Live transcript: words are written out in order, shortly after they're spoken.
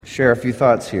share a few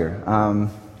thoughts here.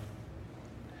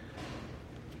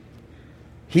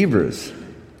 Hebrews.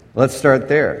 Let's start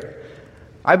there.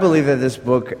 I believe that this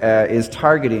book is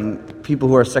targeting people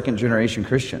who are second-generation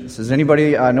Christians. Does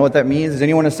anybody know what that means? Is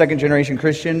anyone a second-generation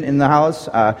Christian in the house?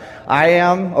 I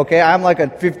am. Okay, I'm like a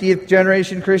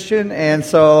 50th-generation Christian, and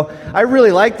so I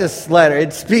really like this letter.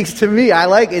 It speaks to me. I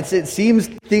like it. It seems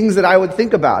things that I would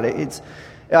think about. It's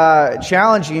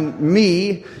challenging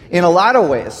me in a lot of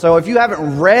ways. So if you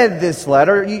haven't read this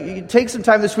letter, you take some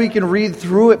time this week and read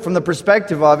through it from the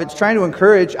perspective of it's trying to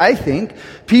encourage, I think,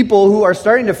 people who are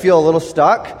starting to feel a little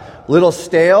stuck, a little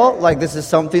stale, like this is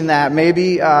something that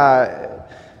maybe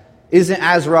isn't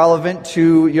as relevant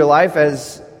to your life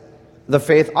as the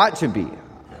faith ought to be.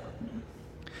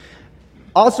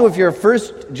 Also, if you're a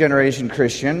first-generation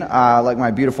Christian, like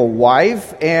my beautiful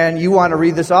wife, and you want to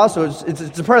read this also,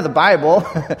 it's a part of the Bible.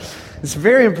 It's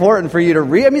very important for you to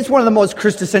read. I mean, it's one of the most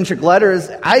Christocentric letters,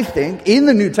 I think, in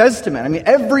the New Testament. I mean,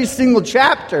 every single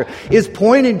chapter is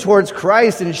pointing towards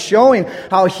Christ and showing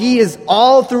how He is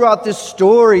all throughout this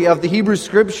story of the Hebrew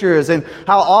Scriptures and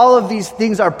how all of these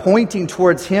things are pointing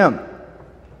towards Him.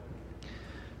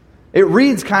 It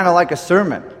reads kind of like a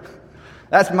sermon.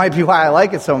 That might be why I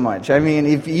like it so much. I mean,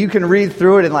 if you can read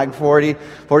through it in like 40,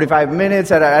 45 minutes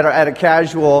at a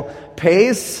casual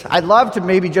pace, I'd love to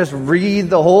maybe just read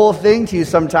the whole thing to you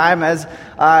sometime as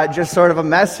just sort of a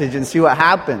message and see what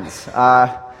happens.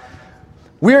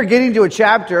 We're getting to a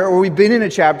chapter, or we've been in a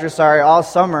chapter, all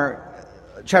summer,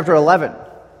 chapter 11.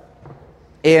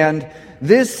 And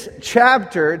this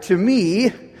chapter, to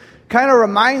me, kind of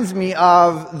reminds me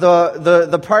of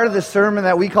the part of the sermon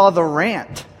that we call the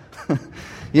rant.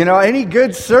 You know, any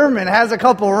good sermon has a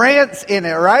couple rants in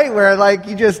it, right? Where like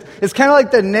it's kind of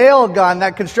like the nail gun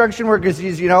that construction workers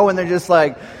use, you know, when they're just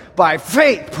like, by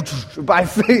faith,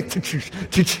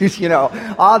 you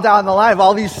know, all down the line,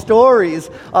 all these stories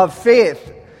of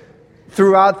faith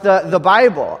throughout the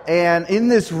Bible. And in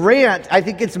this rant, I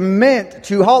think it's meant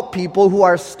to help people who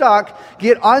are stuck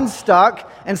get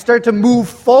unstuck and start to move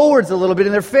forwards a little bit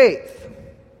in their faith.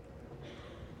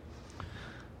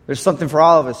 There's something for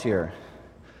all of us here.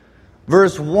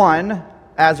 Verse 1,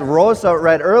 as Rosa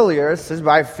read earlier, says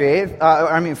by faith,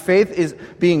 faith is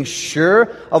being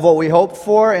sure of what we hope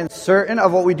for and certain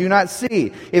of what we do not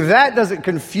see. If that doesn't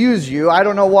confuse you, I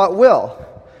don't know what will.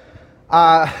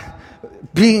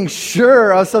 Being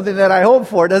sure of something that I hope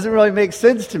for doesn't really make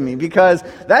sense to me, because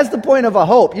that's the point of a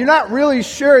hope. You're not really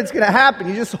sure it's going to happen.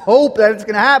 You just hope that it's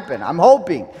going to happen. I'm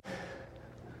hoping.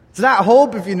 It's not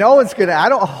hope if you know it's going to. I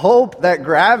don't hope that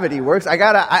gravity works. I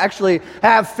got to actually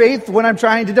have faith when I'm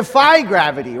trying to defy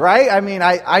gravity, right? I mean,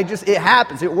 it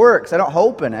happens. It works. I don't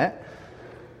hope in it.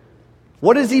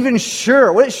 What is even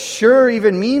sure? What does sure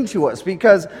even mean to us?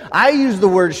 Because I use the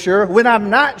word sure when I'm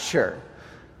not sure.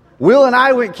 Will and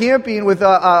I went camping with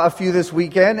a few this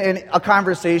weekend, and a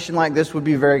conversation like this would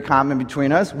be very common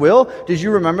between us. Will, did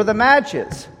you remember the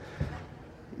matches?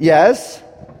 Yes.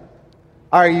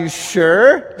 Are you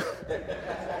sure?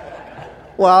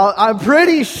 Well, I'm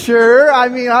pretty sure. I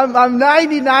mean, I'm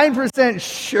 99%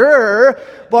 sure,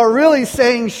 but really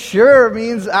saying sure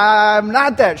means I'm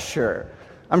not that sure.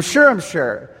 I'm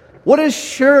sure. What does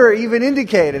sure even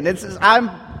indicate? And it's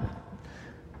I'm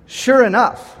sure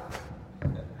enough.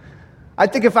 I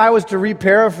think if I was to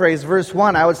re-paraphrase verse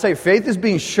 1, I would say faith is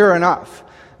being sure enough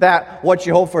that what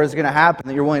you hope for is going to happen,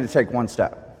 that you're willing to take one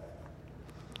step.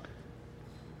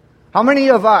 How many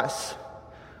of us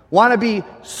want to be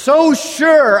so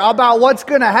sure about what's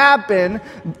going to happen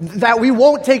that we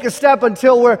won't take a step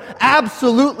until we're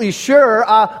absolutely sure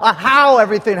how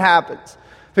everything happens?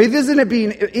 Faith isn't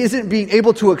being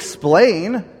able to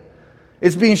explain.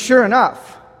 It's being sure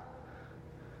enough.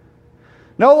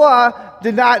 Noah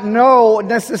did not know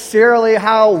necessarily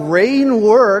how rain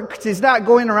worked. He's not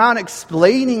going around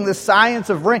explaining the science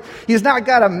of rain. He's not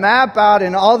got a map out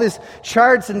and all these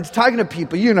charts and talking to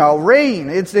people. You know, rain,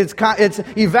 it's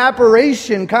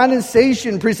evaporation,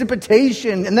 condensation,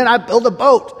 precipitation, and then I build a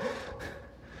boat.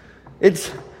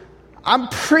 I'm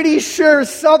pretty sure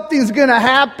something's going to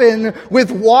happen with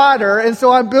water, and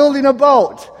so I'm building a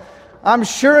boat. I'm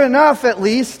sure enough, at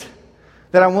least,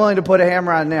 that I'm willing to put a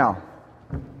hammer on a nail.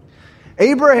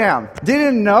 Abraham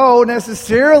didn't know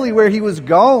necessarily where he was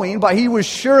going, but he was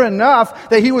sure enough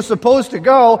that he was supposed to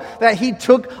go that he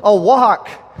took a walk.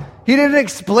 He didn't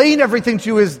explain everything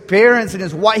to his parents and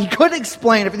his wife. He couldn't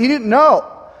explain everything. He didn't know.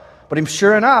 But I'm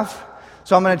sure enough,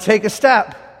 so I'm going to take a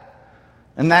step.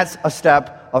 And that's a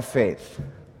step of faith.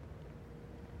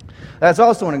 That's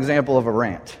also an example of a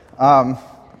rant.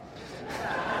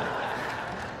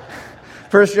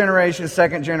 First generation,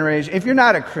 second generation. If you're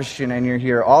not a Christian and you're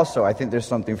here also, I think there's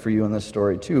something for you in this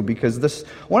story too, because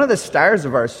one of the stars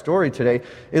of our story today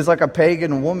is like a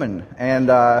pagan woman and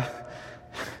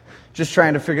just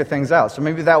trying to figure things out. So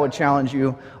maybe that would challenge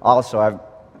you also. I have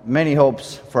many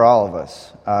hopes for all of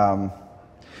us.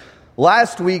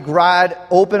 Last week, Rod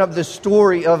opened up the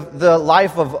story of the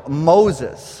life of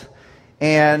Moses.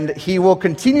 And he will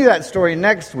continue that story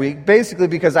next week, basically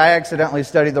because I accidentally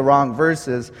studied the wrong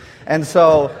verses. And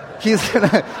so he's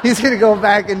gonna go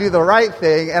back and do the right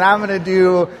thing, and I'm going to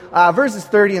do verses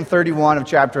 30 and 31 of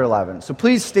chapter 11. So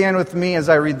please stand with me as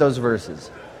I read those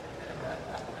verses.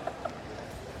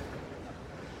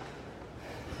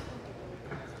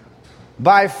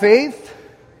 By faith,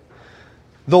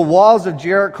 the walls of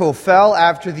Jericho fell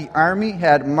after the army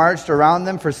had marched around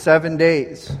them for 7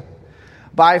 days.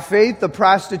 By faith, the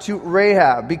prostitute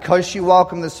Rahab, because she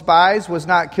welcomed the spies, was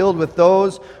not killed with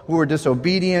those who were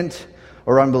disobedient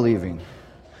or unbelieving.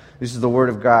 This is the word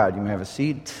of God. You may have a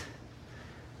seat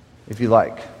if you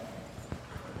like.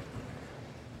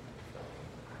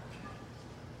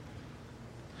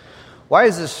 Why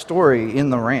is this story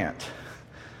in the rant?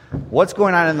 What's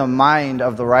going on in the mind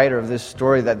of the writer of this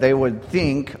story that they would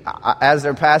think, as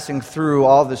they're passing through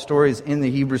all the stories in the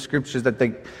Hebrew Scriptures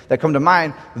that come to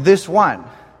mind, this one?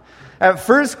 At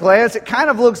first glance, it kind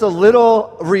of looks a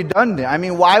little redundant. I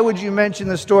mean, why would you mention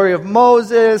the story of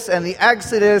Moses and the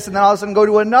Exodus and then all of a sudden go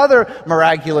to another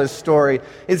miraculous story?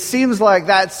 It seems like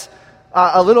that's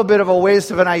a little bit of a waste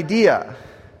of an idea.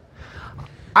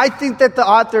 I think that the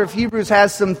author of Hebrews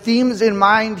has some themes in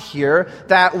mind here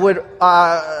that would,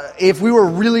 if we were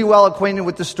really well acquainted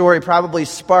with the story, probably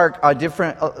spark a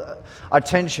different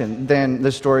attention than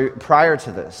the story prior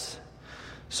to this.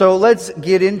 So let's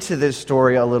get into this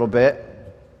story a little bit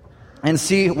and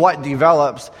see what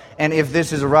develops and if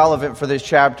this is relevant for this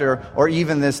chapter or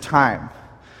even this time.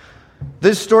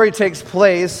 This story takes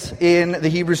place in the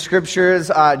Hebrew Scriptures,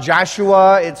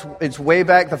 Joshua. It's way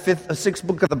back, the sixth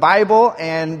book of the Bible,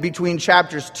 and between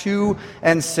chapters 2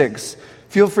 and 6.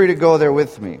 Feel free to go there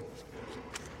with me.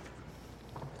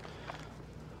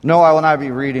 No, I will not be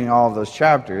reading all of those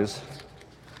chapters,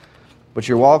 but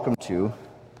you're welcome to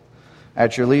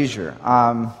at your leisure.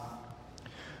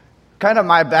 Kind of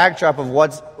my backdrop of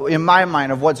what's in my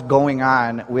mind of what's going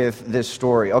on with this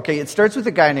story. Okay, it starts with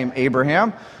a guy named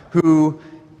Abraham, who,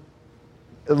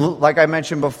 like I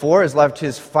mentioned before, has left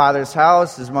his father's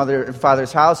house, his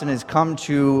father's house, and has come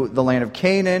to the land of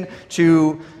Canaan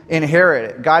to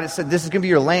inherit it. God has said, this is going to be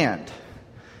your land.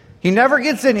 He never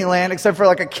gets any land except for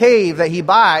like a cave that he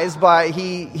buys, but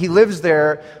he lives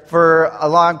there for a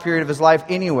long period of his life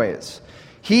anyways.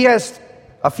 He has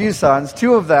a few sons.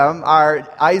 Two of them are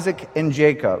Isaac and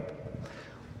Jacob.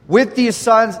 With these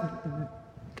sons,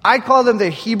 I call them the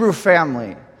Hebrew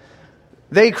family.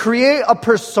 They create a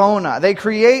persona. They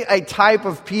create a type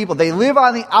of people. They live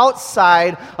on the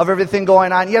outside of everything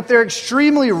going on, yet they're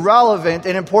extremely relevant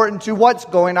and important to what's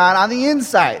going on the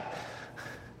inside.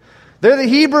 They're the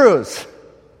Hebrews.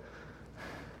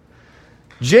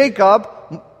 Jacob,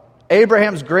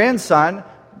 Abraham's grandson,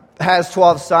 has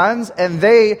 12 sons, and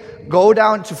they go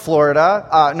down to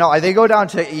Florida. They go down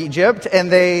to Egypt,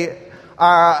 and they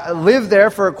live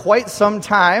there for quite some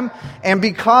time and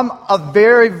become a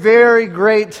very, very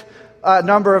great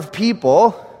number of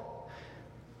people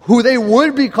who they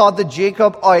would be called the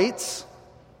Jacobites.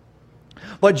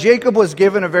 But Jacob was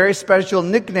given a very special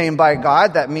nickname by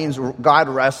God that means God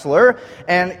wrestler,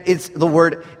 and it's the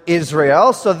word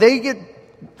Israel. So they get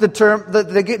the term,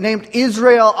 they get named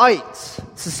Israelites.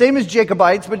 It's the same as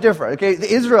Jacobites, but different. Okay,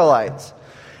 the Israelites.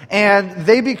 And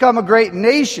they become a great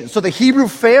nation. So the Hebrew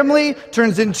family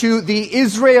turns into the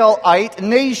Israelite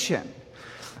nation.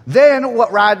 Then,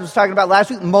 what Rod was talking about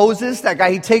last week, Moses, that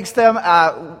guy, he takes them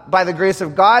by the grace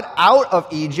of God out of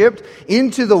Egypt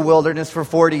into the wilderness for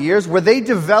 40 years, where they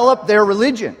develop their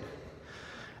religion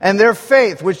and their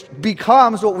faith, which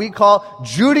becomes what we call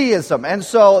Judaism. And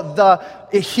so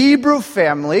the Hebrew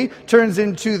family turns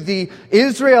into the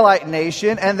Israelite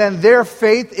nation, and then their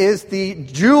faith is the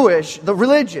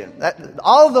religion.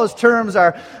 All of those terms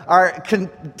are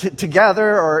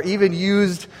together or even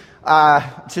used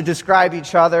to describe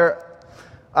each other.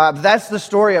 That's the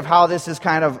story of how this is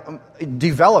kind of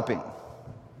developing.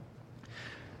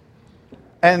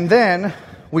 And then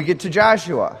we get to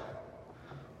Joshua.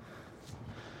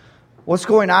 What's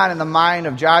going on in the mind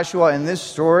of Joshua in this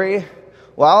story?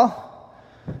 Well,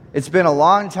 it's been a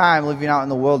long time living out in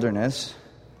the wilderness.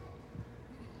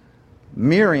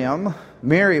 Miriam,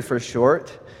 Mary for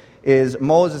short, is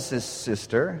Moses'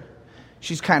 sister.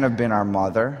 She's kind of been our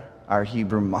mother, our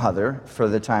Hebrew mother, for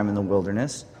the time in the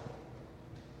wilderness.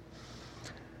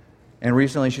 And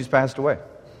recently she's passed away.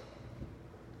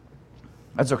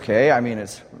 That's okay. I mean,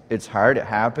 it's hard. It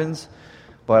happens.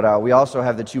 But we also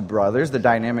have the two brothers, the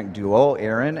dynamic duo,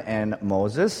 Aaron and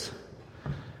Moses.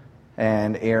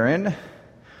 And Aaron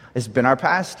has been our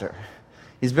pastor.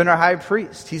 He's been our high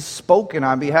priest. He's spoken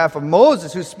on behalf of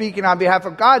Moses, who's speaking on behalf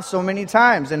of God so many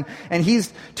times. And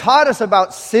he's taught us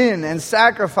about sin and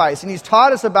sacrifice. And he's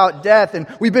taught us about death. And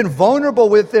we've been vulnerable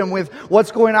with him with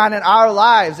what's going on in our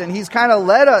lives. And he's kind of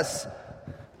led us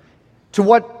to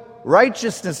what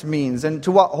righteousness means and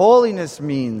to what holiness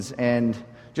means. And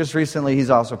just recently, he's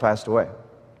also passed away.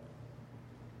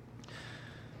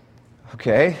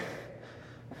 Okay.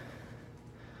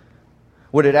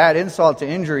 Would it add insult to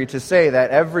injury to say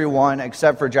that everyone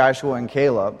except for Joshua and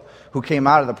Caleb who came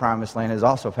out of the promised land has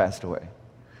also passed away?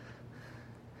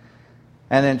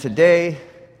 And then today,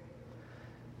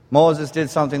 Moses did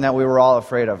something that we were all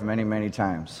afraid of many, many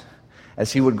times.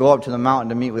 As he would go up to the mountain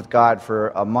to meet with God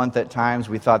for a month at times,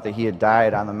 we thought that he had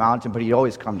died on the mountain, but he'd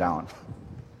always come down.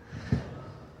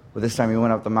 But this time he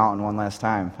went up the mountain one last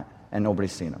time, and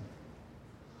nobody's seen him.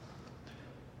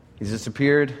 He's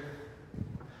disappeared.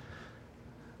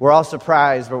 We're all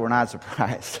surprised, but we're not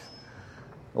surprised.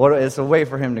 It's a way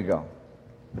for him to go.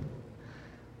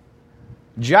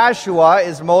 Joshua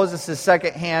is Moses'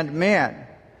 second-hand man.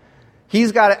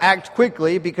 He's got to act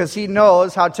quickly because he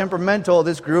knows how temperamental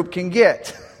this group can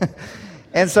get.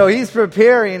 And so he's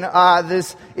preparing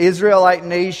this Israelite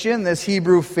nation, this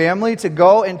Hebrew family, to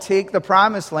go and take the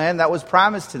promised land that was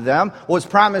promised to them, was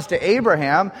promised to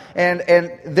Abraham, and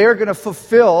they're going to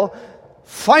fulfill,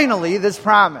 finally, this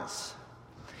promise.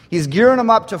 He's gearing them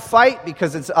up to fight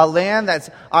because it's a land that's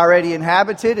already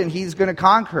inhabited, and he's going to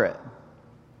conquer it.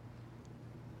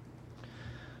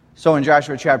 So in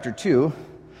Joshua chapter 2,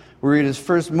 we read his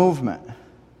first movement.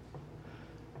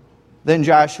 Then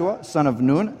Joshua, son of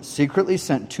Nun, secretly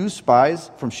sent 2 spies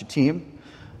from Shittim.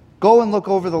 Go and look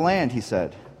over the land, he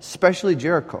said, especially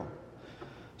Jericho.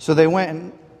 So they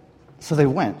went.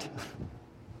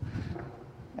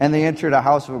 And they entered a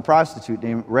house of a prostitute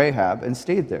named Rahab and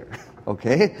stayed there.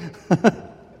 Okay?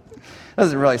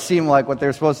 Doesn't really seem like what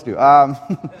they're supposed to do.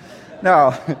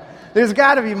 No, there's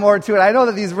got to be more to it. I know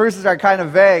that these verses are kind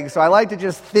of vague, so I like to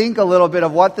just think a little bit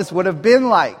of what this would have been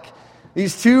like.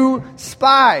 These 2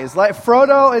 spies, like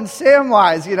Frodo and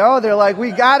Samwise, they're like,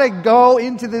 we got to go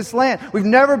into this land. We've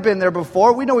never been there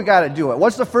before. We know we got to do it.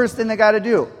 What's the first thing they got to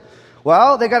do?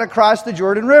 Well, they got to cross the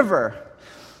Jordan River.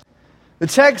 The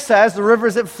text says the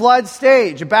river's at flood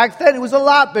stage. Back then, it was a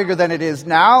lot bigger than it is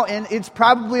now, and it's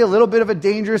probably a little bit of a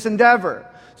dangerous endeavor.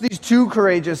 So these 2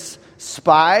 courageous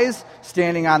spies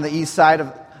standing on the east side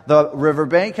of the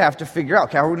riverbank have to figure out,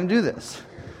 okay, how are we going to do this?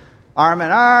 Arm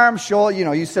in arm,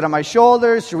 shoulder, you sit on my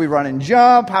shoulders. Should we run and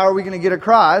jump? How are we going to get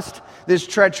across this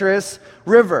treacherous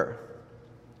river?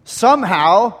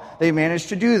 Somehow, they managed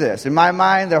to do this. In my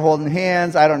mind, they're holding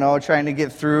hands, trying to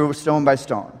get through stone by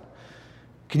stone.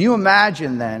 Can you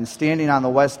imagine then standing on the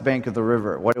west bank of the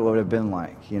river, what it would have been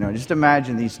like? Just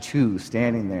imagine these 2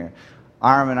 standing there,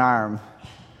 arm in arm,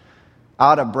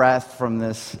 out of breath from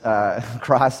this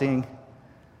crossing,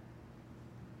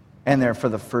 and they're for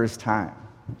the first time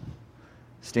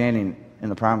standing in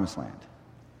the promised land. Can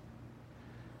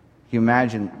you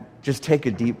imagine, just take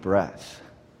a deep breath.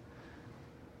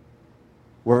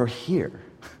 We're here.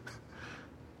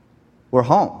 We're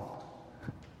home.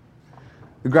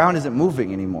 The ground isn't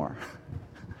moving anymore.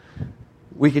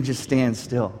 We can just stand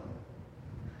still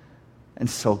and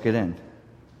soak it in.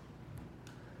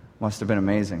 Must have been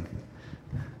amazing.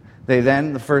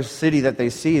 The first city that they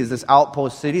see is this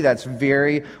outpost city that's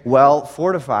very well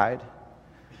fortified.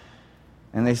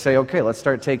 And they say, okay, let's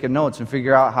start taking notes and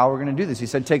figure out how we're going to do this. He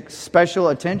said, take special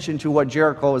attention to what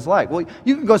Jericho is like. Well,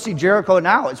 you can go see Jericho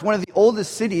now. It's one of the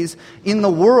oldest cities in the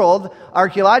world,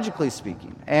 archaeologically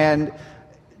speaking. And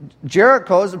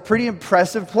Jericho is a pretty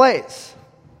impressive place.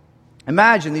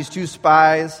 Imagine these 2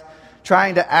 spies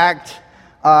trying to act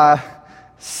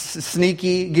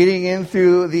sneaky, getting in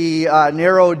through the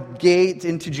narrow gate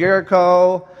into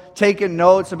Jericho, taking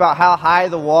notes about how high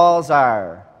the walls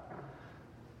are.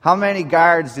 How many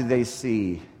guards did they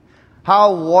see?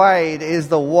 How wide is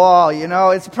the wall?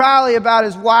 It's probably about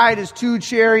as wide as 2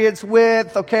 chariots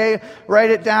width, okay?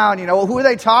 Write it down. Who are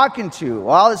they talking to?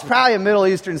 Well, it's probably a Middle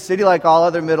Eastern city like all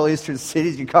other Middle Eastern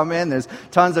cities. You come in, there's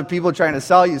tons of people trying to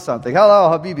sell you something.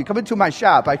 Hello, Habibi, come into my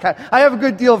shop. I have a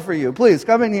good deal for you. Please,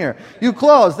 come in here. You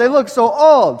clothes, they look so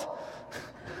old.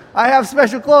 I have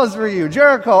special clothes for you.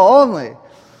 Jericho only.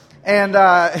 And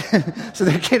so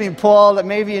they're getting pulled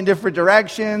maybe in different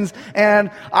directions. And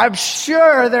I'm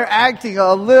sure they're acting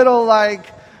a little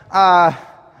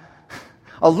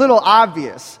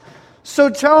obvious. So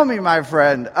tell me, my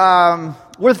friend,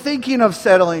 we're thinking of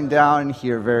settling down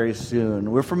here very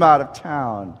soon. We're from out of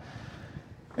town.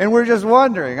 And we're just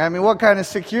wondering, what kind of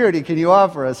security can you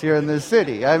offer us here in this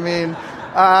city?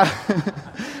 How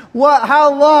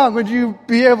long would you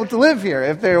be able to live here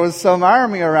if there was some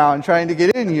army around trying to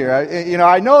get in here?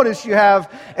 I noticed you have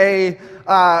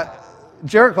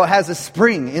Jericho has a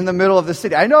spring in the middle of the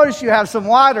city. I noticed you have some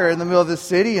water in the middle of the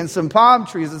city and some palm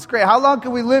trees. It's great. How long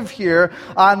can we live here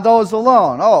on those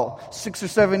alone? 6 or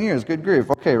 7 years. Good grief.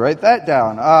 Okay, write that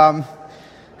down.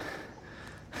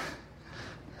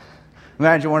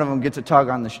 Imagine one of them gets a tug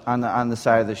on the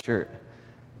side of the shirt.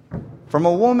 From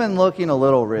a woman looking a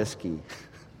little risky.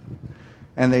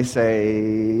 And they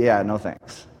say, yeah, no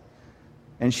thanks.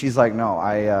 And she's like, no,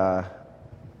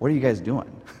 what are you guys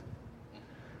doing?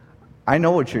 I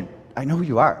know who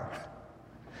you are.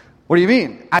 What do you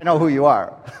mean? I know who you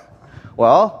are.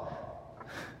 Well,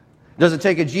 does it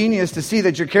take a genius to see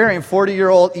that you're carrying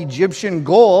 40-year-old Egyptian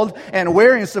gold and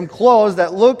wearing some clothes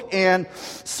that look and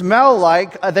smell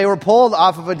like they were pulled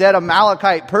off of a dead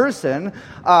Amalekite person?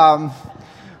 But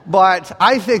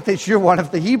I think that you're one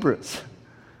of the Hebrews,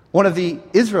 one of the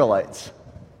Israelites.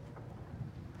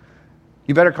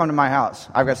 You better come to my house.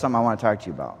 I've got something I want to talk to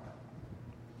you about.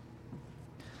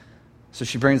 So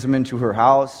she brings him into her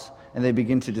house, and they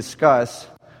begin to discuss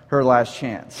her last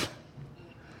chance.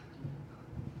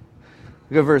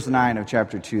 Look at verse 9 of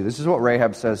chapter 2. This is what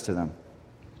Rahab says to them.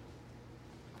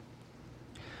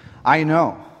 I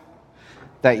know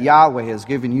that Yahweh has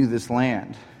given you this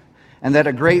land, and that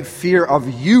a great fear of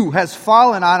you has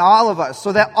fallen on all of us,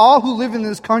 so that all who live in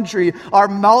this country are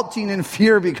melting in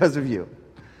fear because of you.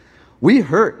 We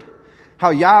heard how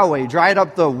Yahweh dried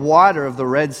up the water of the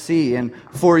Red Sea and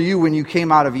for you when you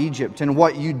came out of Egypt, and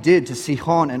what you did to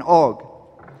Sihon and Og,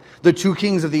 the two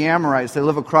kings of the Amorites that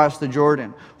live across the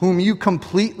Jordan, whom you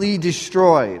completely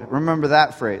destroyed. Remember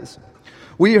that phrase.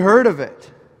 We heard of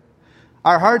it.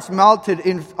 Our hearts melted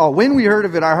when we heard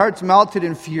of it, our hearts melted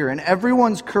in fear, and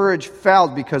everyone's courage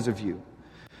failed because of you.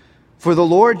 For the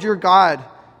Lord your God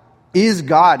is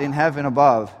God in heaven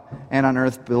above and on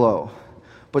earth below.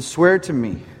 But swear to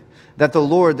me that by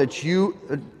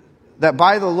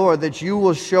the Lord that you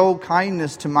will show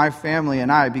kindness to my family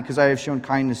and I, because I have shown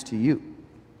kindness to you.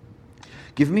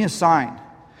 Give me a sign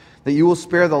that you will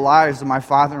spare the lives of my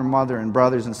father and mother and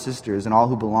brothers and sisters and all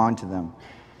who belong to them,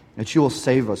 that you will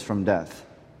save us from death.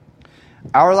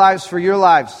 Our lives for your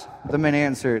lives, the men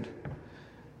answered.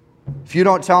 If you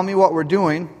don't tell me what we're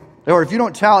doing, or if you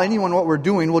don't tell anyone what we're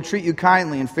doing, we'll treat you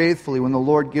kindly and faithfully when the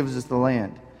Lord gives us the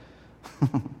land.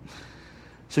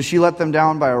 So she let them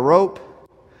down by a rope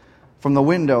from the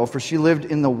window, for she lived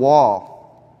in the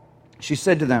wall. She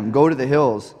said to them, go to the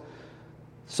hills,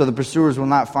 so the pursuers will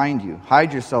not find you.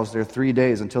 Hide yourselves there 3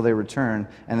 days until they return,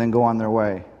 and then go on their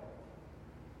way.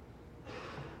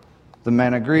 The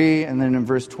men agree, and then in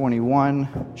verse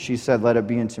 21, she said, let it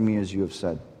be unto me as you have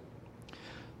said.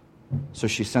 So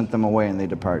she sent them away, and they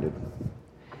departed.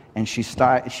 And she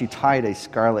tied a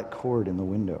scarlet cord in the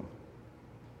window.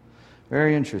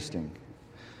 Very interesting.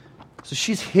 So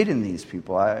she's hidden these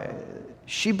people.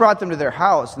 She brought them to their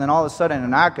house, and then all of a sudden a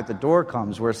knock at the door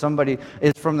comes where somebody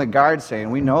is from the guard saying,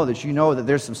 we know that you know that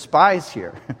there's some spies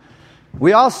here.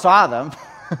 We all saw them.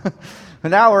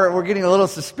 But now we're getting a little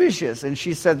suspicious. And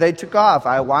she said they took off.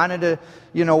 I wanted to,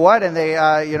 and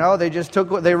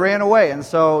they ran away. And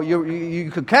so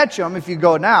you could catch them if you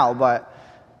go now, but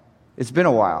it's been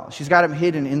a while. She's got them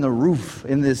hidden in the roof,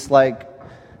 in this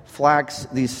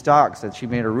these stalks that she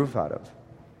made a roof out of.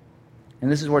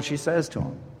 And this is what she says to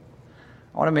him.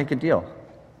 I want to make a deal.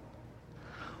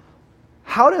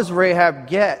 How does Rahab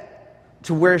get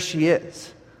to where she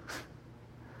is?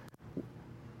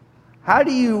 How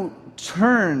do you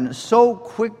turn so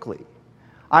quickly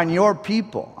on your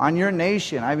people, on your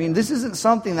nation? This isn't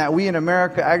something that we in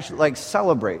America actually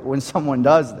celebrate when someone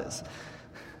does this.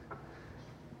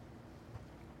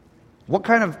 What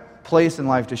kind of place in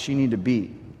life does she need to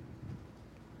be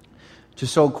to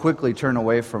so quickly turn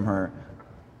away from her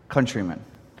countrymen?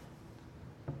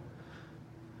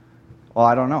 Well,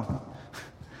 I don't know.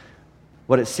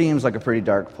 But it seems like a pretty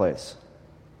dark place.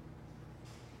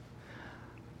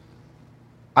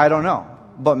 I don't know.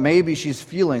 But maybe she's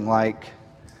feeling like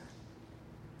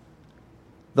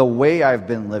the way I've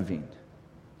been living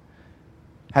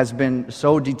has been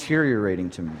so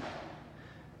deteriorating to me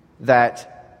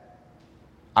that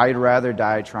I'd rather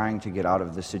die trying to get out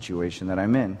of the situation that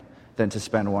I'm in than to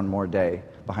spend one more day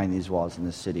behind these walls in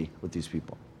this city with these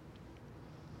people.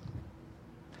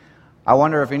 I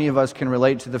wonder if any of us can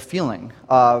relate to the feeling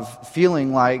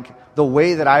like the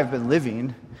way that I've been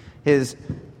living is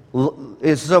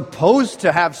is supposed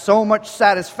to have so much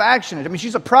satisfaction. I mean,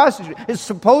 she's a prostitute. Is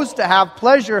supposed to have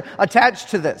pleasure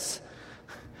attached to this.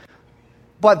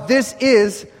 But this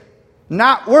is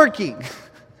not working.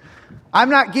 I'm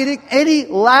not getting any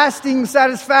lasting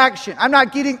satisfaction. I'm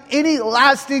not getting any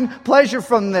lasting pleasure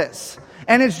from this.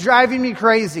 And it's driving me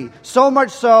crazy. So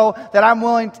much so that I'm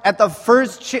willing, at the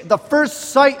first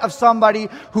sight of somebody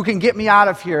who can get me out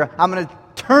of here, I'm going to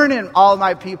turn in all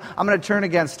my people. I'm going to turn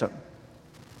against them.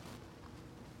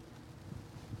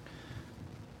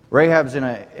 Rahab's in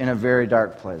a very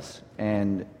dark place,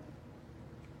 and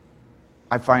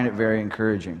I find it very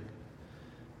encouraging,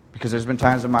 because there's been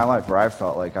times in my life where I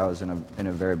felt like I was in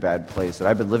a very bad place, that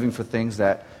I've been living for things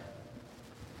that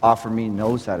offer me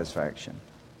no satisfaction,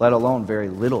 let alone very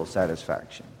little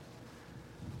satisfaction.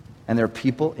 And there are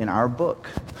people in our book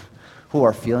who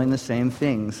are feeling the same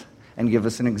things and give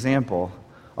us an example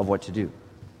of what to do.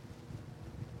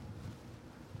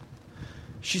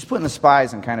 She's putting the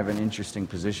spies in kind of an interesting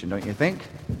position, don't you think?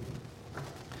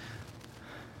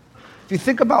 If you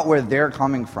think about where they're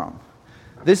coming from,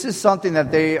 this is something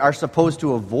that they are supposed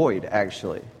to avoid,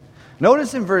 actually.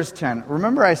 Notice in verse 10,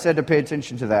 remember I said to pay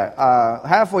attention to that.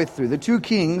 Halfway through, the 2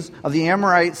 kings of the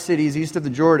Amorite cities east of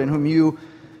the Jordan, whom you,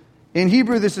 in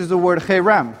Hebrew this is the word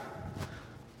Cherem.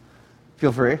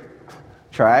 Feel free.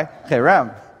 Try.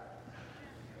 Cherem.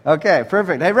 Okay,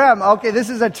 perfect. Cherem. Okay, this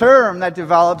is a term that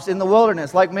develops in the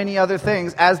wilderness, like many other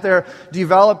things, as they're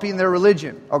developing their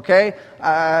religion. Okay,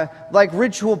 like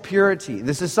ritual purity.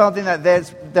 This is something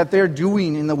that they're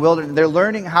doing in the wilderness. They're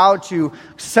learning how to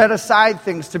set aside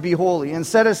things to be holy, and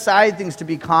set aside things to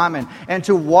be common, and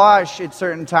to wash at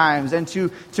certain times, and to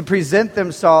present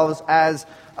themselves as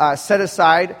set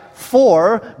aside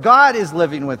for God is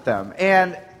living with them.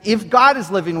 And if God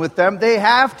is living with them, they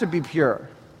have to be pure,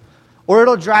 or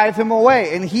it'll drive him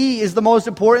away. And he is the most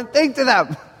important thing to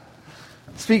them.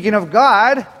 Speaking of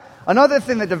God, another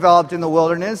thing that developed in the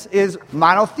wilderness is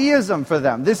monotheism for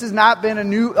them. This has not been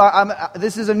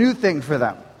this is a new thing for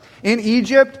them. In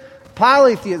Egypt,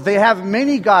 polytheism. They have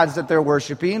many gods that they're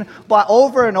worshiping, but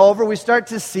over and over we start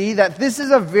to see that this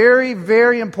is a very,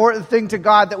 very important thing to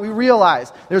God that we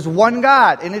realize. There's one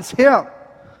God, and it's Him.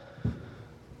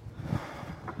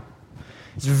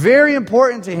 It's very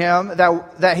important to him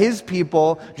that his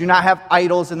people do not have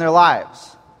idols in their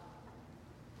lives.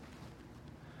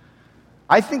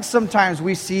 I think sometimes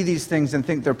we see these things and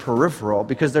think they're peripheral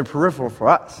because they're peripheral for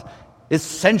us. It's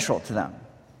central to them.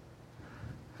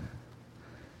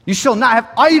 You shall not have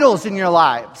idols in your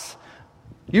lives.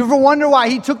 You ever wonder why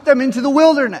he took them into the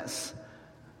wilderness?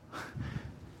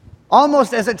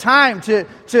 Almost as a time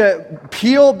to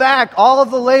peel back all of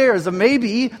the layers of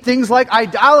maybe things like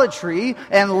idolatry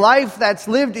and life that's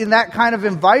lived in that kind of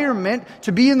environment,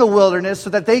 to be in the wilderness so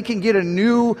that they can get a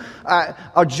new,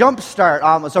 a jump start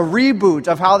almost, a reboot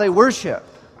of how they worship.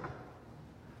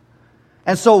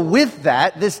 And so with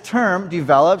that, this term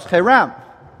develops, Cherem.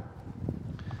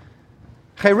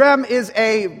 Cherem is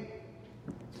a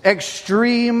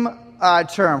extreme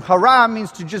term. Haram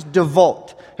means to just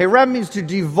devote. Cherem means to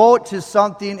devote to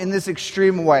something in this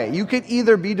extreme way. You can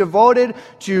either be devoted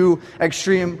to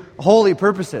extreme holy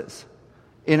purposes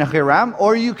in a cherem,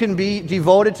 or you can be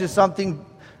devoted to something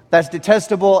that's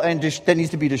detestable and that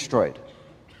needs to be destroyed.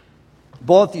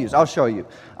 Both used. I'll show you.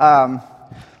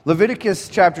 Leviticus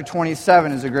chapter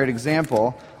 27 is a great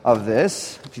example of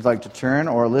this, if you'd like to turn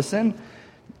or listen.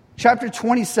 Chapter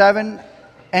 27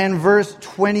 and verse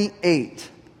 28.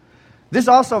 This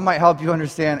also might help you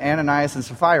understand Ananias and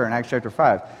Sapphira in Acts chapter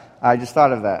 5. I just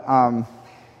thought of that.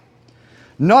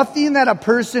 Nothing that a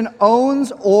person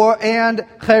owns and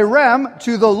cherem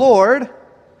to the Lord,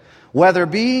 whether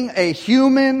being a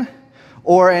human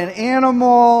or an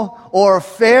animal or a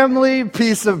family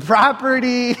piece of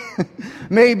property,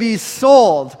 may be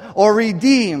sold or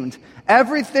redeemed.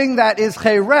 Everything that is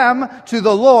cherem to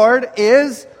the Lord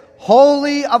is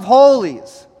holy of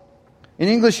holies. In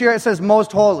English here it says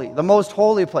most holy, the most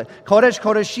holy place. Kodesh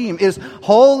Kodeshim is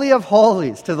holy of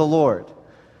holies to the Lord.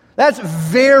 That's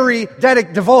very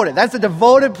devoted. That's a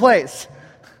devoted place.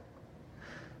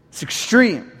 It's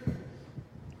extreme.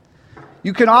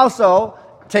 You can also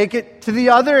take it to the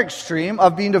other extreme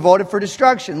of being devoted for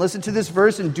destruction. Listen to this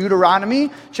verse in Deuteronomy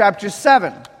chapter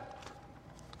 7.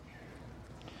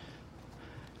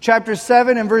 Chapter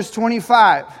 7 and verse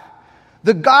 25.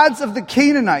 The gods of the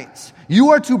Canaanites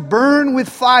you are to burn with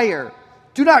fire.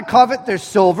 Do not covet their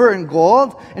silver and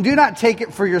gold, and do not take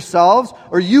it for yourselves,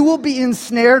 or you will be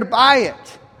ensnared by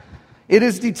it. It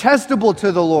is detestable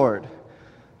to the Lord.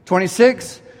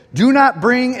 26. Do not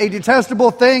bring a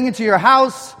detestable thing into your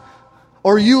house,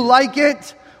 or you like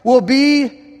it will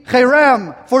be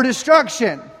cherem, for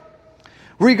destruction.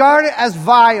 Regard it as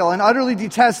vile and utterly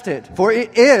detest it, for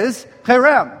it is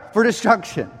cherem, for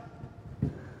destruction.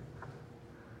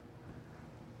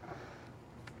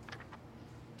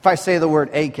 If I say the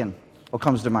word Achan, what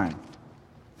comes to mind?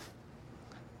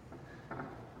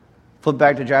 Flip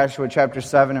back to Joshua chapter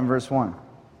 7 and verse 1.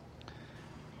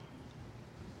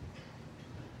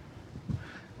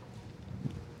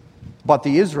 But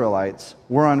the Israelites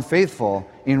were unfaithful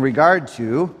in regard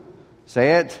to,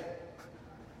 say it,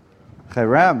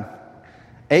 cherem,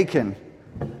 Achan.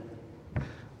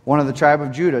 One of the tribe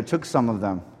of Judah took some of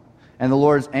them, and the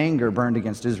Lord's anger burned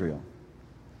against Israel.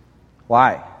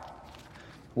 Why?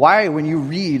 Why, when you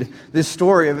read this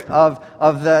story of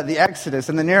the Exodus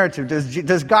and the narrative,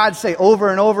 does God say over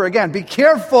and over again, be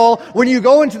careful when you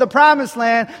go into the promised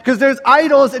land, because there's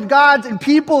idols and gods and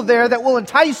people there that will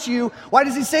entice you? Why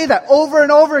does he say that over and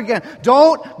over again?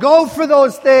 Don't go for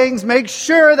those things. Make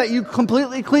sure that you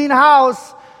completely clean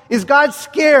house. Is God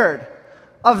scared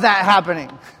of that happening?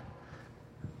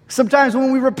 Sometimes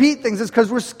when we repeat things, it's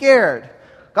because we're scared.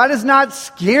 God is not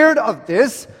scared of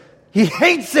this. He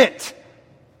hates it.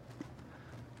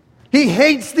 He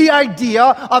hates the idea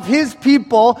of his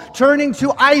people turning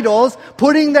to idols,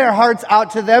 putting their hearts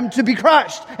out to them to be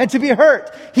crushed and to be hurt.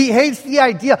 He hates the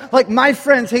idea, like my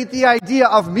friends hate the idea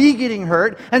of me getting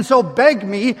hurt, and so beg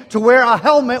me to wear a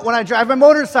helmet when I drive my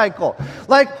motorcycle.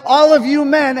 Like all of you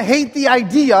men hate the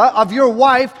idea of your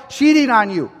wife cheating on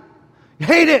you.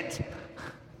 Hate it.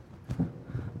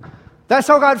 That's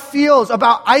how God feels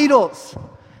about idols.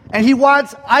 And he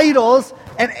wants idols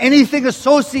and anything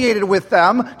associated with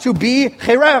them to be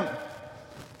cherem.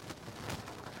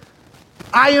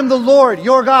 I am the Lord,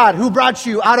 your God, who brought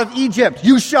you out of Egypt.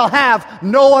 You shall have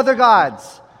no other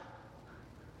gods.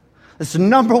 This is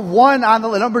number one on the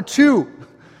list. Number two,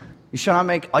 you shall not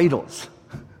make idols.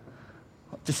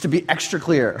 Just to be extra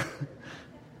clear.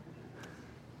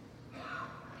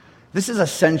 This is a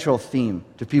central theme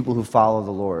to people who follow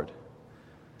the Lord.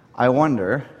 I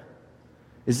wonder,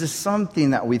 is this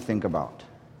something that we think about?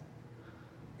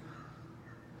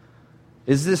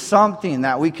 Is this something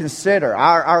that we consider,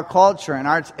 our culture, and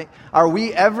are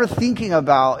we ever thinking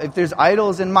about if there's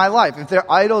idols in my life, if there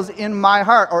are idols in my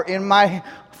heart or in my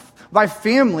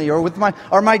family or with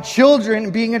my children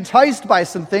being enticed by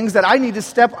some things that I need to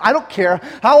step? I don't care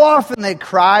how often they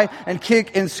cry and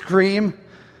kick and scream.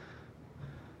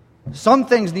 Some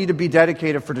things need to be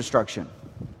dedicated for destruction.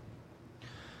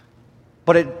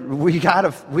 But we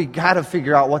gotta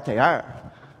figure out what they are.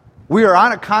 We are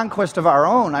on a conquest of our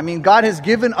own. I mean, God has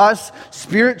given us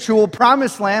spiritual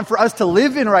promised land for us to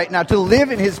live in right now, to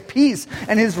live in his peace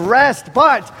and his rest.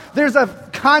 But there's a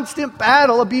constant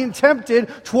battle of being tempted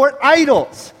toward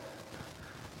idols.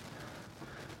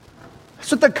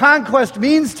 That's what the conquest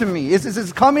means to me,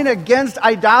 is coming against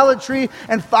idolatry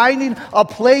and finding a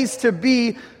place to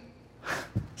be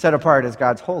set apart as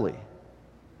God's holy.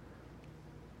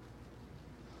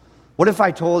 What if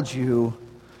I told you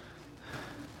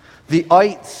the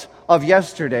ites of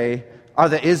yesterday are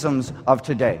the isms of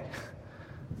today?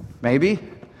 Maybe.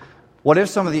 What if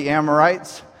some of the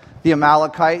Amorites, the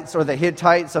Amalekites, or the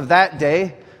Hittites of that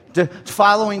day,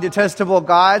 following detestable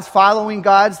gods, following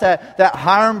gods that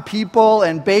harm people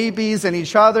and babies and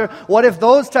each other, what if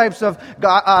those types of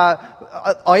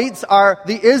ites are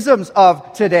the isms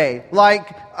of today?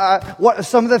 Like what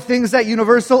some of the things that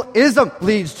universalism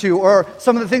leads to, or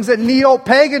some of the things that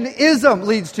neo-paganism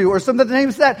leads to, or some of the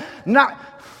things that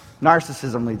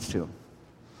narcissism leads to.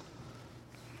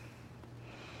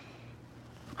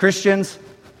 Christians,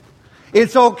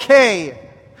 it's okay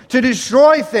to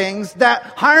destroy things that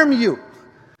harm you,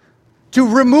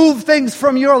 to remove things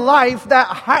from your life that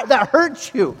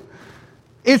hurt you.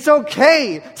 It's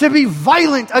okay to be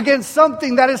violent against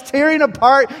something that is tearing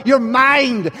apart your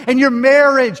mind and your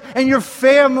marriage and your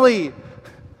family.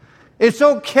 It's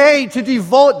okay to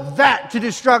devote that to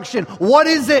destruction. What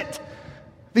is it?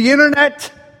 The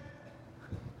internet?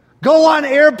 Go on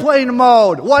airplane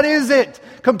mode. What is it?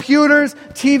 Computers,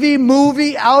 TV,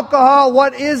 movie, alcohol?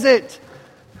 What is it?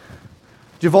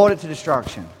 Devote it to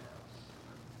destruction.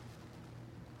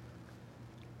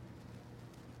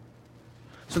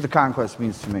 That's what the conquest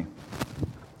means to me.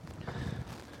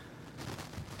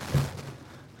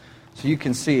 So you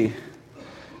can see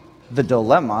the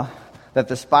dilemma that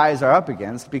the spies are up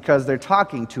against, because they're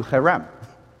talking to cherem.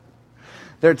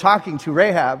 They're talking to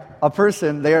Rahab, a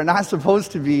person they are not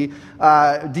supposed to be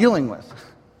dealing with.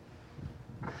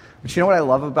 But you know what I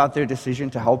love about their decision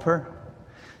to help her?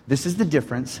 This is the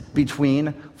difference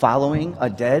between following a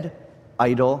dead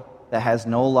idol that has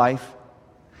no life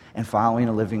and following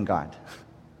a living God.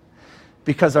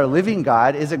 Because our living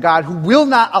God is a God who will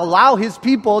not allow his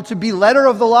people to be letter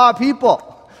of the law people.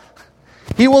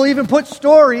 He will even put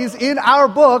stories in our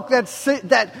book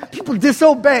that people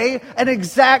disobey an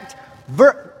exact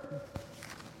verse.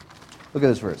 Look at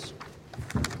this verse.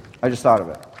 I just thought of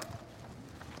it.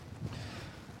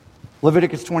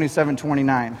 Leviticus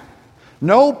 27:29.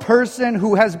 No person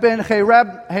who has been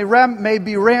herem may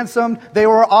be ransomed. They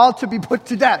were all to be put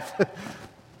to death.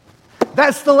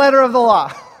 That's the letter of the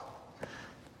law.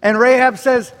 And Rahab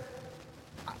says,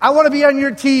 I want to be on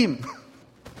your team.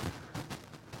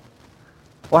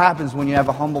 What happens when you have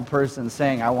a humble person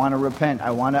saying, I want to repent,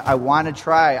 I want to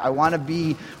try, I want to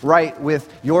be right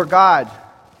with your God?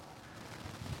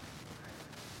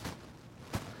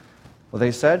 Well,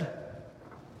 they said,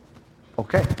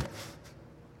 okay.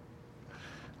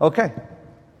 Okay.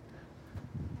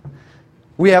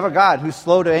 We have a God who's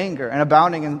slow to anger and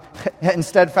abounding in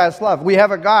steadfast love. We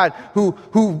have a God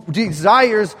who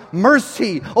desires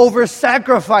mercy over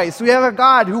sacrifice. We have a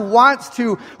God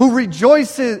who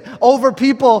rejoices over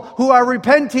people who are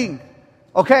repenting.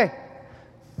 Okay.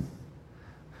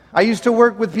 I used to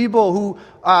work with people who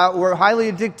were highly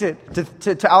addicted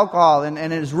to alcohol and it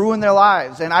has ruined their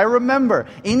lives. And I remember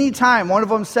any time one of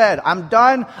them said, I'm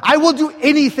done, I will do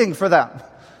anything for them.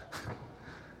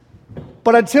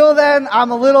 But until then,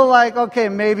 I'm a little like, okay,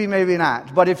 maybe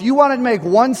not. But if you want to make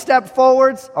one step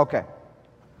forwards, okay.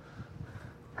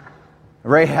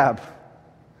 Rahab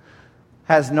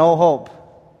has no hope.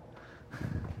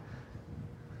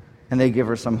 And they give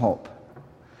her some hope.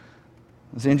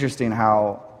 It's interesting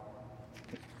how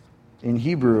in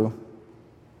Hebrew,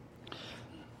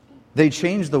 they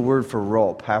changed the word for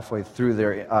rope halfway through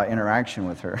their interaction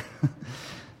with her.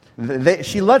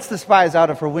 She lets the spies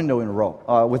out of her window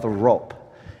with a rope.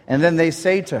 And then they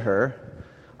say to her,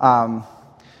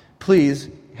 please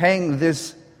hang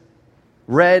this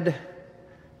red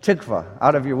tikva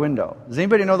out of your window. Does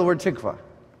anybody know the word tikva?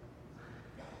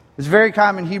 It's a very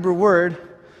common Hebrew word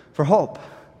for hope.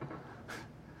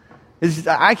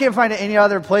 I can't find it any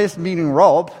other place meaning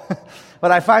rope,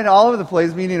 but I find it all over the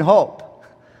place meaning hope.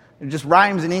 It just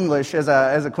rhymes in English as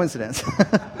a coincidence.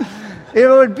 It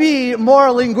would be,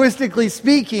 more linguistically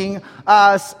speaking,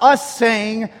 us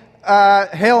saying,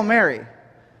 Hail Mary.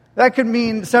 That could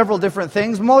mean several different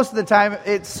things. Most of the time,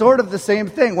 it's sort of the same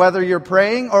thing, whether you're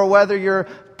praying or whether you're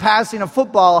passing a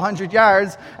football 100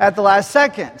 yards at the last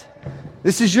second.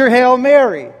 This is your Hail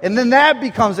Mary. And then that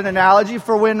becomes an analogy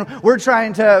for when we're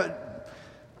trying to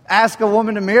ask a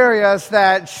woman to marry us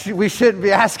that we shouldn't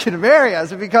be asking to marry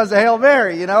us. It becomes a Hail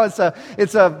Mary. You know, it's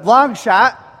a long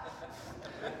shot.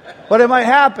 But it might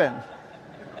happen.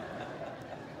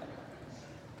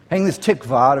 Hang this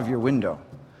tikva out of your window.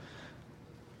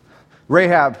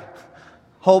 Rahab,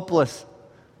 hopeless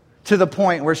to the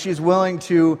point where she's willing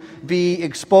to be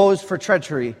exposed for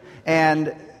treachery,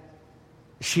 and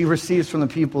she receives from the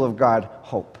people of God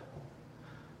hope.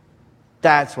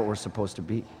 That's what we're supposed to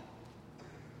be.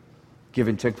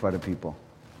 Giving tikva to people.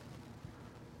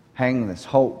 Hang this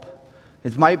hope.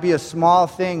 It might be a small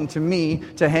thing to me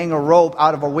to hang a rope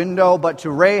out of a window, but to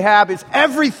Rahab, it's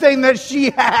everything that she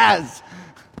has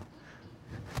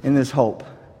in this hope.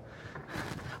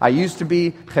 I used to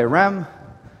be herem,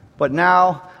 but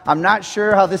now I'm not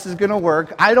sure how this is going to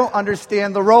work. I don't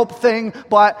understand the rope thing,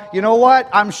 but you know what?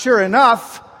 I'm sure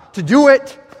enough to do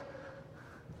it,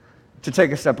 to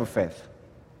take a step of faith.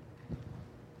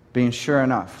 Being sure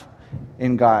enough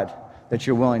in God that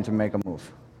you're willing to make a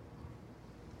move.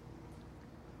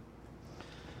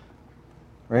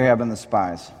 Rahab and the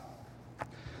spies.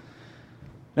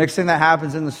 Next thing that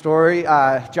happens in the story,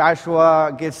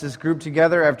 Joshua gets this group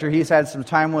together after he's had some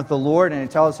time with the Lord, and he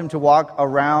tells him to walk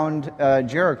around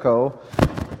Jericho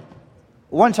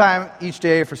one time each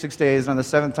day for 6 days, and on the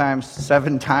seventh time,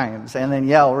 7 times, and then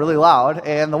yell really loud,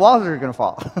 and the walls are going to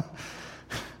fall.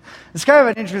 It's kind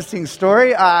of an interesting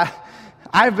story.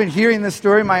 I've been hearing this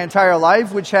story my entire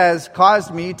life, which has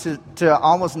caused me to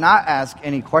almost not ask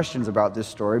any questions about this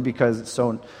story because it's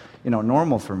so,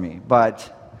 normal for me.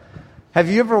 But have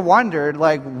you ever wondered,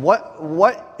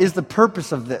 what is the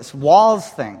purpose of this walls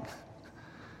thing?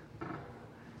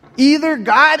 Either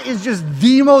God is just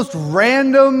the most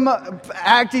random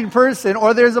acting person,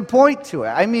 or there's a point to it.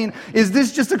 I mean, is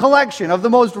this just a collection of the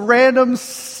most random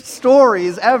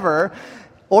stories ever?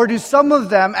 Or do some of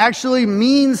them actually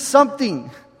mean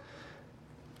something?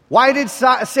 Why did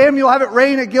Samuel have it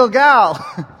rain at Gilgal?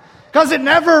 Because it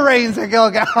never rains at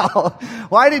Gilgal.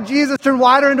 Why did Jesus turn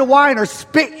water into wine or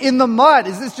spit in the mud?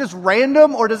 Is this just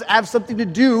random, or does it have something to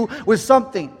do with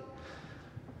something?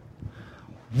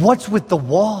 What's with the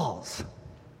walls?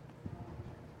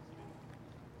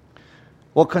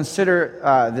 Well,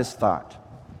 consider this thought.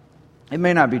 It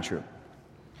may not be true.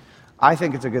 I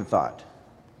think it's a good thought.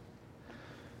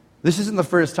 This isn't the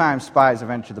first time spies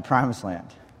have entered the Promised Land.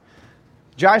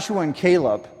 Joshua and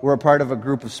Caleb were a part of a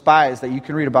group of spies that you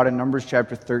can read about in Numbers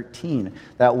chapter 13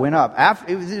 that went up.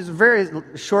 It was a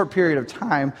very short period of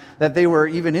time that they were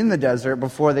even in the desert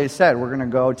before they said, we're going to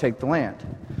go take the land.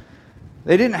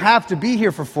 They didn't have to be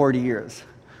here for 40 years.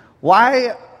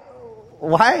 Why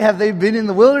have they been in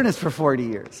the wilderness for 40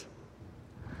 years?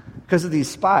 Because of these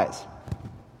spies.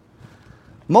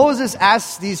 Moses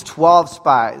asks these 12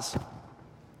 spies,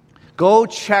 go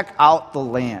check out the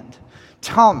land.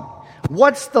 Tell me,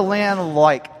 what's the land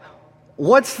like?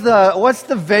 What's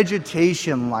the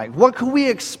vegetation like? What can we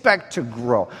expect to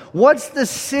grow? What's the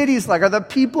cities like? Are the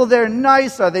people there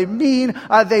nice? Are they mean?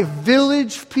 Are they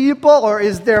village people? Or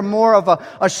is there more of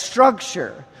a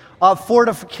structure, a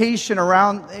fortification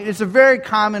around? It's a very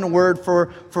common word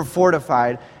for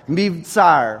fortified.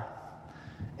 Mivtsar.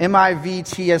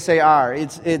 M-I-V-T-S-A-R.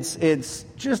 It's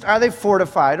just, are they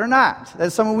fortified or not?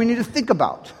 That's something we need to think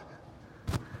about.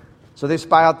 So they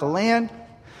spy out the land.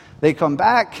 They come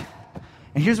back.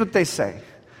 And here's what they say.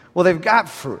 Well, they've got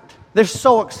fruit. They're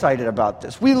so excited about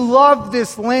this. We love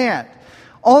this land.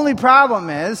 Only problem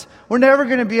is, we're never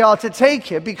going to be able to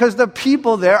take it because the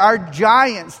people there are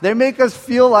giants. They make us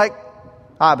feel like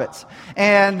hobbits.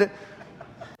 And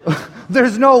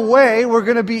there's no way we're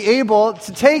going to be able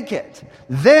to take it.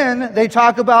 Then they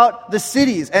talk about the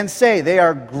cities and say they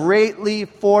are greatly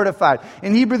fortified.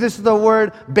 In Hebrew, this is the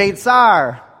word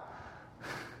Beitzar.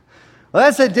 Well,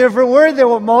 that's a different word than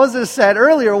what Moses said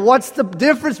earlier. What's the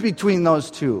difference between those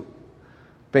two?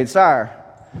 Beitzar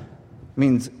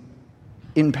means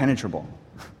impenetrable.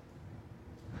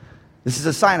 This is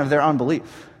a sign of their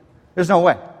unbelief. There's no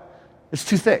way. It's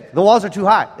too thick. The walls are too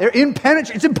high. They're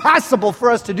impenetrable. It's impossible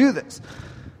for us to do this.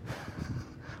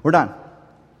 We're done.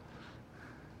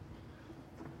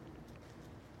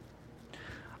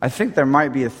 I think there might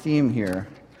be a theme here.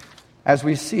 As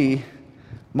we see,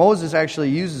 Moses actually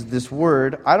uses this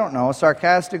word, I don't know,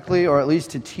 sarcastically or at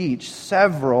least to teach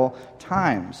several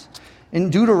times.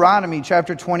 In Deuteronomy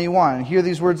chapter 21, hear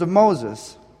these words of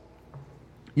Moses.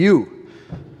 You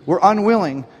were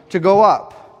unwilling to go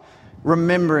up,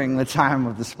 remembering the time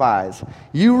of the spies.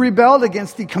 You rebelled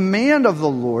against the command of the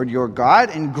Lord your God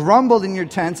and grumbled in your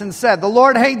tents and said, the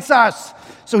Lord hates us.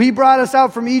 So he brought us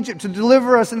out from Egypt to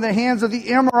deliver us in the hands of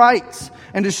the Amorites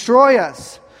and destroy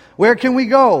us. Where can we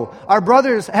go? Our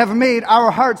brothers have made our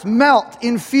hearts melt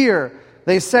in fear.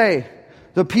 They say,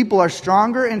 the people are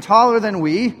stronger and taller than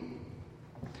we,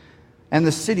 and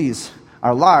the cities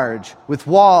are large, with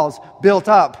walls built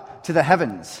up to the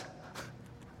heavens.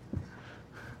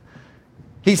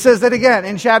 He says it again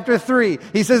in chapter 3.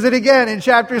 He says it again in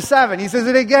chapter 7. He says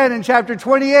it again in chapter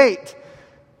 28.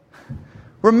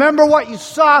 Remember what you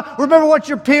saw? Remember what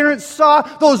your parents saw?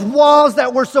 Those walls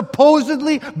that were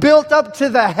supposedly built up to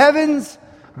the heavens?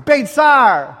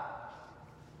 Beitzar.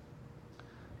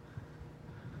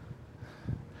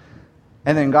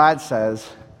 And then God says,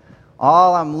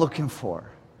 all I'm looking for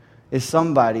is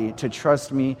somebody to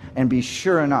trust me and be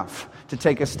sure enough to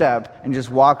take a step and just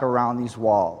walk around these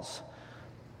walls.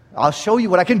 I'll show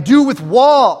you what I can do with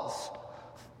walls.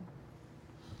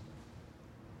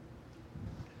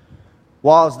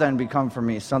 Walls then become for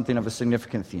me something of a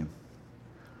significant theme.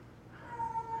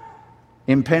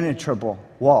 Impenetrable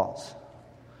walls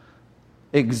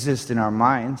exist in our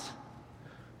minds,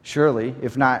 surely,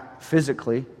 if not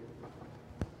physically.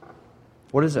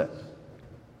 What is it?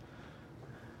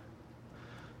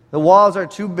 The walls are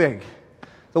too big.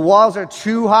 The walls are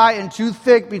too high and too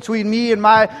thick between me and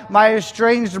my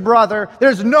estranged brother.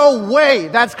 There's no way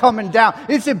that's coming down.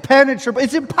 It's impenetrable.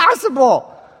 It's impossible.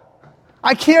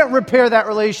 I can't repair that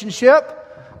relationship.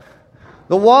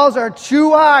 The walls are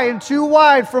too high and too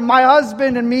wide for my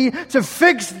husband and me to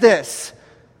fix this.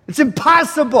 It's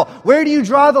impossible. Where do you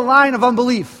draw the line of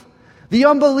unbelief? The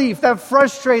unbelief that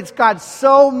frustrates God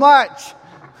so much.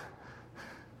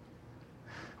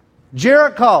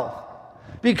 Jericho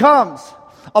becomes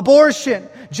abortion.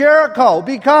 Jericho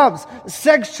becomes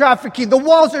sex trafficking. The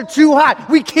walls are too high.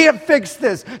 We can't fix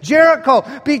this. Jericho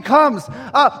becomes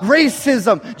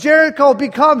racism. Jericho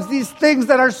becomes these things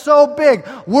that are so big.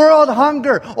 World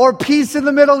hunger or peace in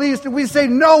the Middle East. And we say,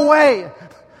 no way.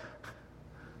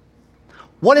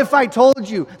 What if I told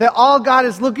you that all God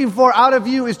is looking for out of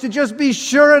you is to just be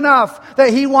sure enough that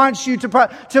He wants you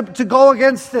to go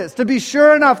against this, to be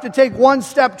sure enough to take one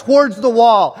step towards the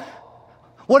wall?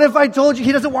 What if I told you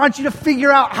He doesn't want you to figure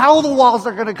out how the walls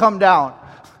are going to come down?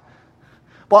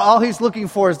 But all He's looking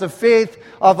for is the faith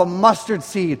of a mustard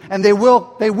seed, and they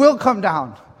will come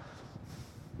down.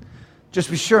 Just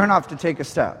be sure enough to take a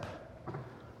step.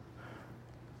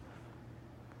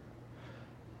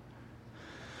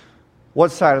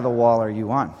 What side of the wall are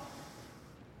you on?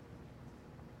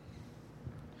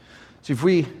 See, if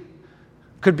we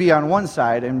could be on one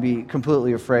side and be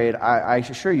completely afraid, I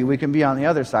assure you we can be on the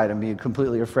other side and be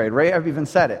completely afraid. Rahab even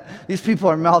said it. These people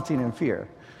are melting in fear.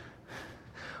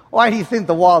 Why do you think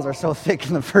the walls are so thick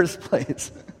in the first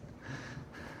place?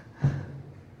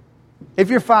 If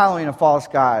you're following a false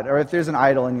god, or if there's an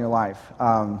idol in your life,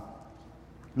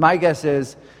 my guess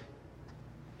is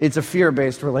it's a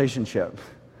fear-based relationship.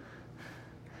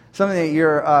 Something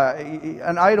that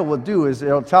an idol will do is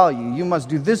it'll tell you, you must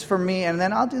do this for me, and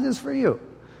then I'll do this for you.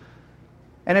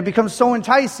 And it becomes so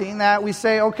enticing that we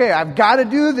say, okay, I've got to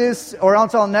do this, or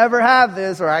else I'll never have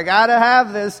this, or I got to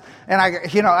have this, and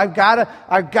I've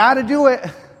got to do it.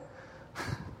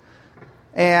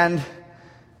 And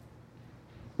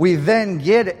we then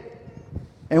get it,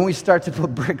 and we start to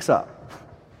put bricks up.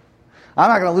 I'm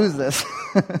not going to lose this.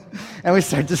 And we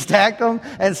start to stack them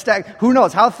and stack. Who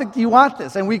knows? How thick do you want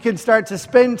this? And we can start to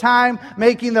spend time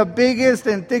making the biggest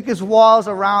and thickest walls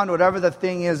around whatever the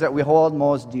thing is that we hold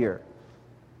most dear.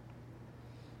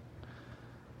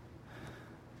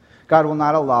 God will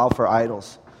not allow for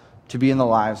idols to be in the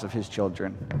lives of His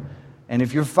children. And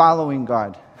if you're following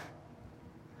God,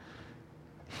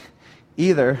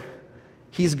 either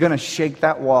He's going to shake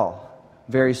that wall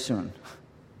very soon,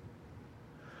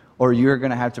 or you're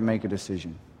going to have to make a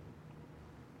decision.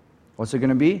 What's it going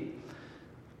to be?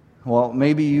 Well,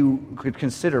 maybe you could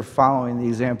consider following the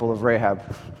example of Rahab,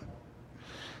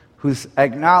 who's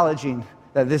acknowledging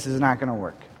that this is not going to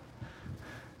work.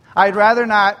 I'd rather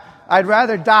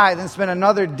die than spend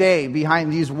another day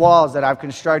behind these walls that I've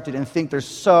constructed and think they're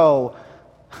so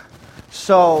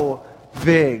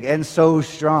big and so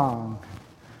strong.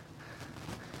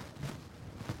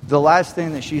 The last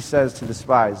thing that she says to the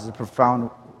spies is a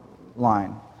profound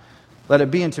line. Let it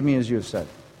be unto me as you have said.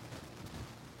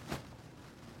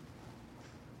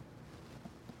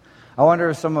 I wonder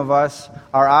if some of us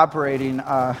are operating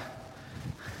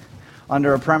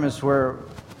under a premise where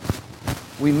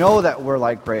we know that we're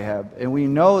like Rahab, and we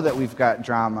know that we've got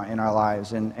drama in our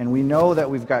lives, and we know that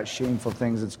we've got shameful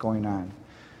things that's going on.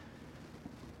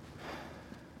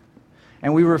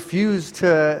 And we refuse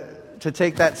to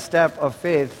take that step of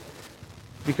faith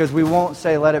because we won't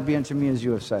say, let it be unto me as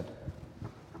you have said.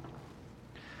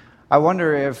 I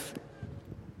wonder if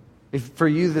for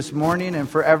you this morning and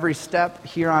for every step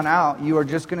here on out, you are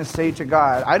just going to say to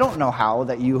God, I don't know how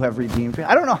that you have redeemed me.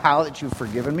 I don't know how that you've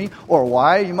forgiven me or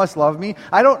why you must love me.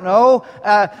 I don't know.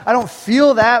 I don't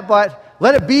feel that, but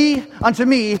let it be unto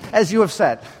me as you have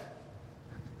said.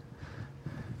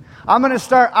 I'm going to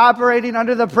start operating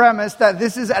under the premise that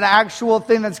this is an actual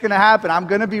thing that's going to happen. I'm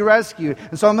going to be rescued.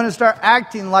 And so I'm going to start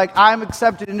acting like I'm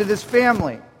accepted into this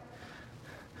family.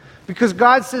 Because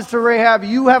God says to Rahab,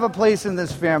 you have a place in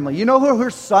this family. You know who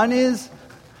her son is?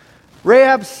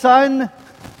 Rahab's son,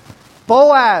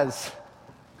 Boaz.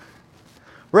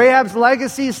 Rahab's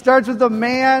legacy starts with a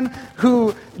man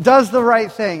who does the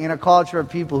right thing in a culture of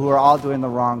people who are all doing the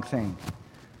wrong thing.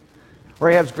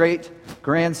 Rahab's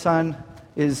great-grandson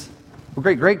is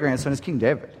King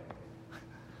David.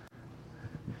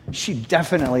 She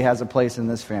definitely has a place in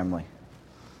this family.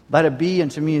 Let it be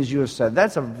unto me as you have said.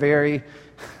 That's a very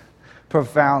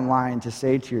profound line to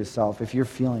say to yourself if you're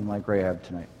feeling like Rahab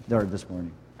tonight or this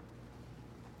morning.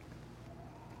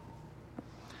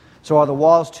 So are the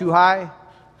walls too high?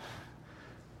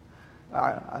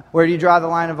 Where do you draw the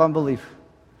line of unbelief?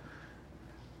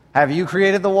 Have you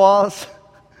created the walls?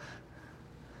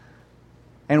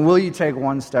 And will you take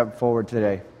one step forward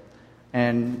today?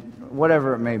 And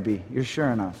whatever it may be, you're sure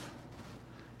enough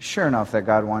that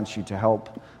God wants you to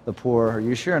help the poor, or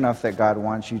you're sure enough that God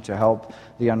wants you to help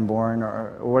the unborn,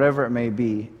 or whatever it may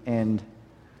be, and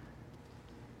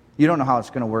you don't know how it's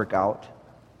going to work out.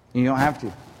 You don't have to.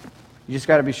 You just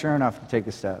got to be sure enough to take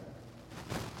a step.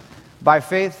 By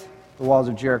faith, the walls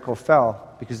of Jericho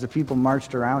fell because the people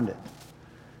marched around it.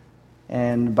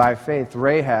 And by faith,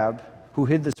 Rahab, who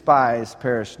hid the spies,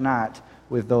 perished not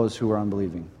with those who were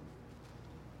unbelieving.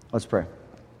 Let's pray.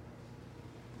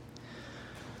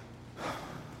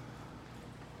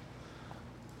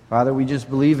 Father, we just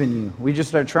believe in you. We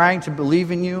just are trying to believe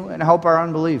in you and help our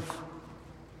unbelief.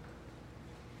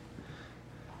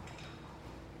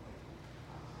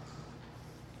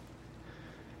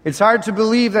 It's hard to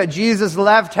believe that Jesus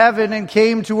left heaven and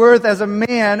came to earth as a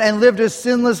man and lived a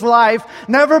sinless life,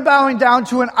 never bowing down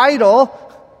to an idol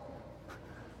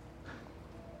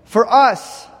for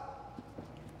us.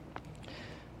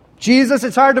 Jesus,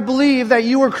 it's hard to believe that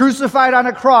you were crucified on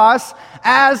a cross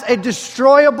as a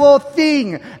destroyable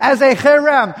thing, as a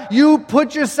cherem. You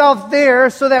put yourself there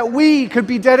so that we could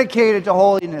be dedicated to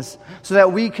holiness, so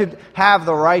that we could have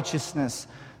the righteousness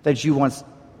that you want,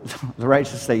 the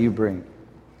righteousness that you bring.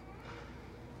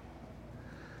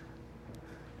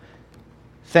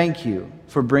 Thank you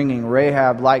for bringing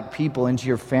Rahab-like people into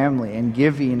your family and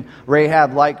giving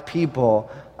Rahab-like people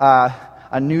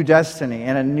a new destiny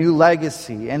and a new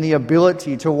legacy and the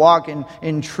ability to walk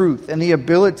in truth and the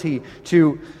ability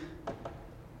to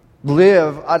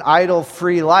live an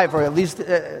idol-free life, or at least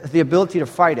the ability to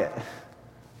fight it.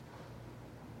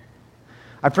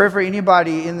 I pray for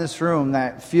anybody in this room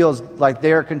that feels like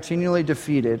they are continually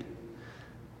defeated,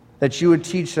 that you would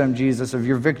teach them, Jesus, of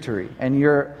your victory and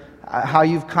how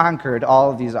you've conquered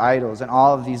all of these idols and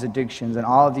all of these addictions and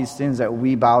all of these sins that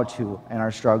we bow to and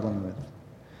are struggling with.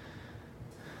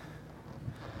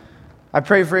 I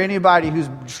pray for anybody who's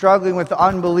struggling with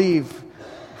unbelief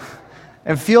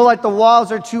and feel like the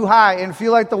walls are too high and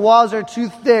feel like the walls are too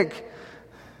thick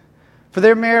for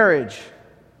their marriage,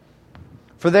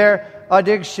 for their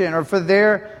addiction, or for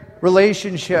their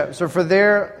relationships, or for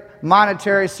their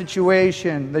monetary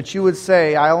situation, that you would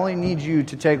say, I only need you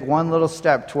to take one little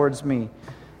step towards me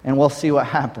and we'll see what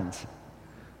happens.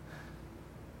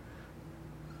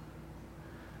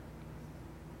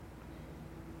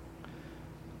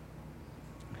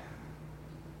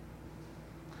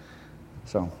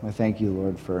 So I thank you,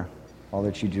 Lord, for all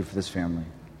that you do for this family.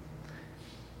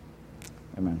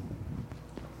 Amen.